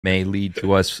may lead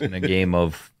to us in a game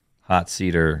of hot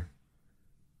seat or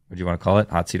what do you want to call it?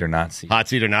 Hot seat or not seat? Hot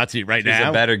seat or not seat right now? It's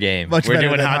a better game. We're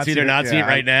doing hot seat or not seat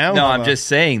right now? No, I'm just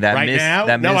saying that. Right now?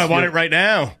 No, I want it right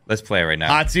now. Let's play it right now.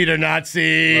 Hot seat or not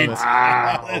seat?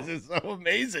 Wow. This is so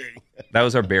amazing. That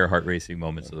was our Bear heart racing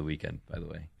moments of the weekend, by the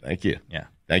way. Thank you. Yeah.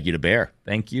 Thank you to Bear.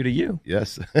 Thank you to you.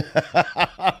 Yes.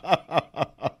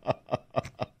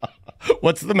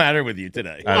 What's the matter with you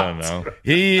today? I don't know.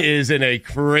 He is in a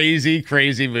crazy,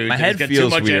 crazy mood. My head He's got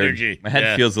feels too much weird. energy. My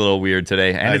head feels a little weird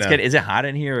today. And is it hot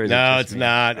in here? Or is no, it it's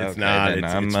not. It's not.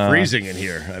 It's freezing in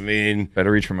here. I mean, better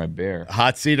reach for my bear.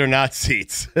 Hot seat or not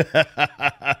seats?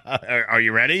 Are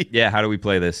you ready? Yeah. How do we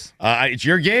play this? It's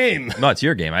your game. No, it's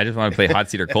your game. I just want to play hot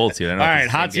seat or cold seat. I don't know All right,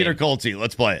 hot seat or cold seat.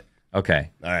 Let's play it.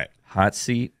 Okay. All right. Hot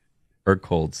seat or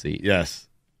cold seat? Yes.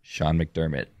 Sean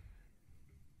McDermott.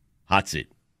 Hot seat.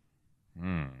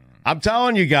 I'm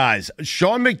telling you guys,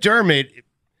 Sean McDermott,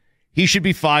 he should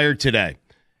be fired today.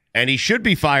 And he should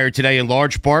be fired today in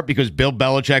large part because Bill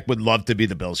Belichick would love to be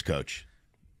the Bills coach.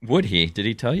 Would he? Did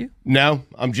he tell you? No,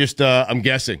 I'm just, I'm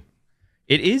guessing.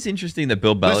 It is interesting that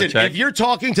Bill Belichick... Listen, if you're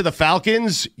talking to the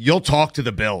Falcons, you'll talk to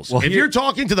the Bills. Well, if you're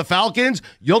talking to the Falcons,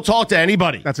 you'll talk to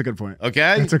anybody. That's a good point.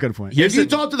 Okay? That's a good point. If you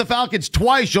talk to the Falcons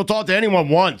twice, you'll talk to anyone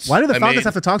once. Why do the Falcons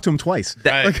have to talk to him twice?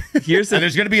 And there's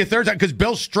going to be a third time because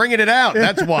Bill's stringing it out.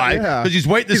 That's why. Because he's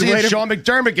waiting to see if Sean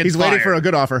McDermott gets fired. He's waiting for a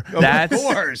good offer. Of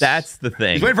course. That's the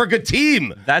thing. He's waiting for a good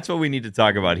team. That's what we need to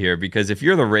talk about here because if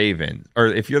you're the Ravens or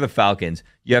if you're the Falcons,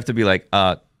 you have to be like,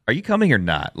 are you coming or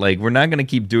not? Like, we're not going to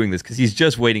keep doing this because he's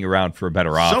just waiting around for a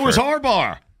better offer. So is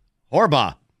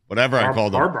Harbaugh. Whatever I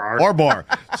called him. Harbaugh.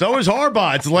 So is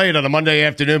Harbaugh. It's late on a Monday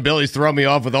afternoon. Billy's throwing me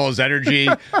off with all his energy.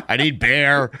 I need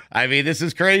Bear. I mean, this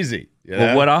is crazy. You know?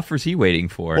 Well, what offer is he waiting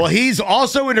for? Well, he's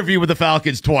also interviewed with the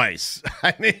Falcons twice.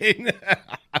 I mean,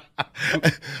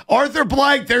 Arthur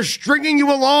Blank, they're stringing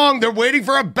you along. They're waiting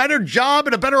for a better job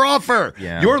and a better offer.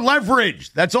 Yeah. You're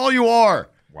leveraged. That's all you are.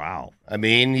 Wow. I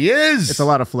mean, he is. It's a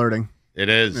lot of flirting. It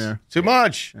is. Yeah. Too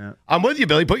much. Yeah. I'm with you,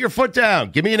 Billy. Put your foot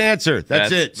down. Give me an answer.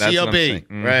 That's it. That's CLB.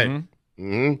 Right.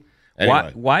 Mm-hmm.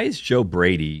 Anyway. Why is Joe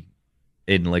Brady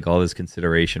in like all this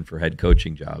consideration for head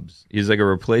coaching jobs? He's like a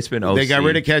replacement OC. They got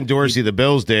rid of Ken Dorsey, the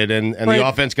Bills did, and the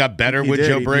offense got better with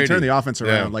Joe Brady. He turned the offense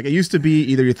around. Like, it used to be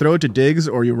either you throw it to Diggs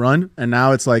or you run, and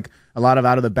now it's like a lot of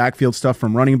out of the backfield stuff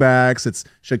from running backs. It's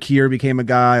Shakir became a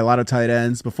guy, a lot of tight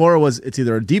ends. Before it's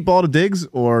either a deep ball to Diggs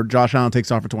or Josh Allen takes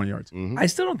off for 20 yards. Mm-hmm. I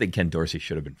still don't think Ken Dorsey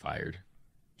should have been fired.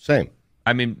 Same.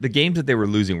 I mean, the games that they were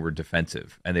losing were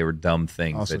defensive, and they were dumb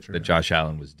things that Josh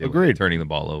Allen was doing, Agreed. turning the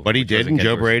ball over. But he did, and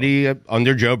Joe Brady,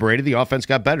 under Joe Brady, the offense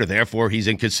got better. Therefore, he's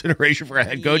in consideration for a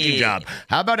head coaching job.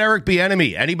 How about Eric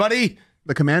Bieniemy? Anybody?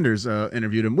 The Commanders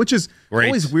interviewed him, which is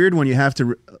always weird when you have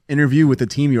to interview with the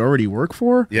team you already work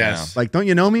for. Yes. Like, don't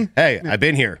you know me? Hey, I've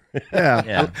been here.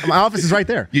 Yeah. My office is right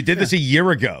there. You did this a year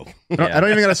ago. I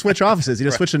don't even got to switch offices. You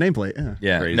just switch the nameplate.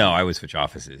 Yeah. Crazy. No, I would switch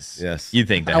offices. Yes. You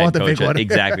think that I want the coach, big one.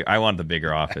 Exactly. I want the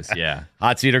bigger office. Yeah.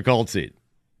 Hot seat or cold seat?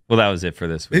 Well, that was it for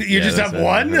this week. You just have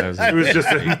one? That was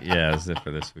it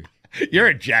for this week. You're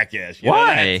a jackass. You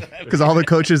Why? Because all the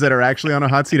coaches that are actually on a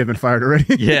hot seat have been fired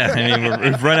already. Yeah, I mean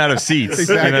we've run out of seats.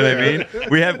 Exactly. You know what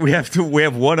I mean? We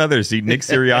have one other seat, Nick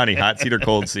Sirianni, hot seat or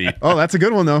cold seat. Oh, that's a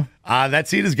good one though. That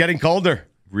seat is getting colder.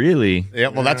 Really? Yeah,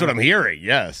 well, that's what I'm hearing.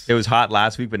 Yes. It was hot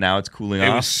last week, but now it's cooling off.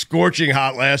 It was scorching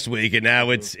hot last week, and now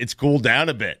it's cooled down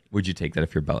a bit. Would you take that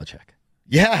if you're Belichick?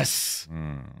 Yes.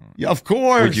 Yeah, of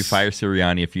course. Would you fire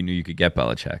Sirianni if you knew you could get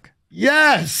Belichick?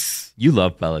 Yes. You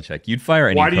love Belichick. You'd fire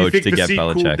any coach to get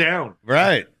Belichick. Cooled down?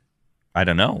 Right. I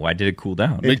don't know. Why did it cool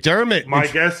down? McDermott. My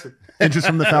guess. Interest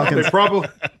from the Falcons.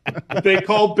 They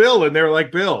called Bill and they were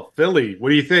like, Bill, Philly, what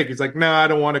do you think? He's like, no, I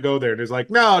don't want to go there. And he's like,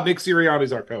 no, Nick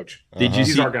Sirianni's our coach.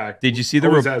 He's our guy. Did you see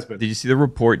the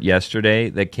report yesterday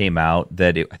that came out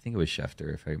that I think it was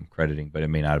Schefter, if I'm crediting, but it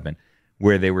may not have been,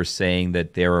 where they were saying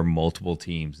that there are multiple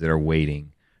teams that are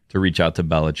waiting to reach out to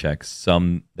Belichick,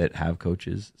 some that have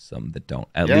coaches, some that don't.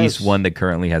 At least one that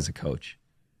currently has a coach.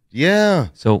 Yeah.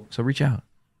 So reach out.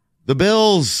 The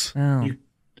Bills. Oh.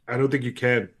 I don't think you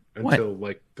can until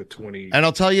like the 20. And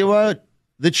I'll tell you what,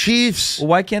 the Chiefs. Well,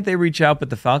 why can't they reach out, but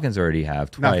the Falcons already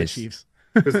have twice? Not the Chiefs.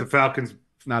 Because the Falcons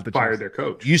not the fired Chiefs. their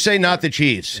coach. You say not the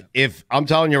Chiefs. Yeah. If I'm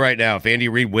telling you right now, if Andy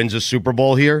Reid wins a Super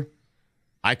Bowl here,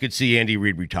 I could see Andy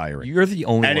Reid retiring. You're the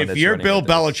only one. And if you're Bill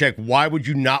Belichick, why would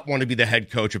you not want to be the head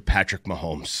coach of Patrick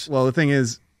Mahomes? Well, the thing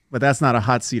is, but that's not a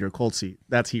hot seat or cold seat.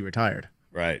 That's he retired.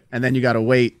 Right. And then you got to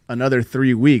wait another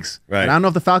 3 weeks. Right. And I don't know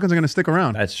if the Falcons are going to stick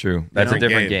around. That's true. That's a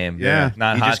different game. Yeah.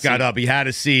 Not he hot just got seat. up. He had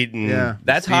a seat. And Yeah.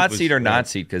 That's the hot was- seat or not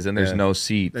seat, because then there's no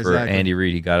seat for Exactly. Andy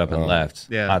Reid. He got up and left.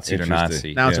 Yeah. Hot seat or not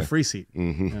Interesting. seat. Now it's a free seat.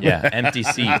 Yeah, empty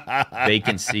seat,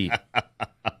 vacant seat.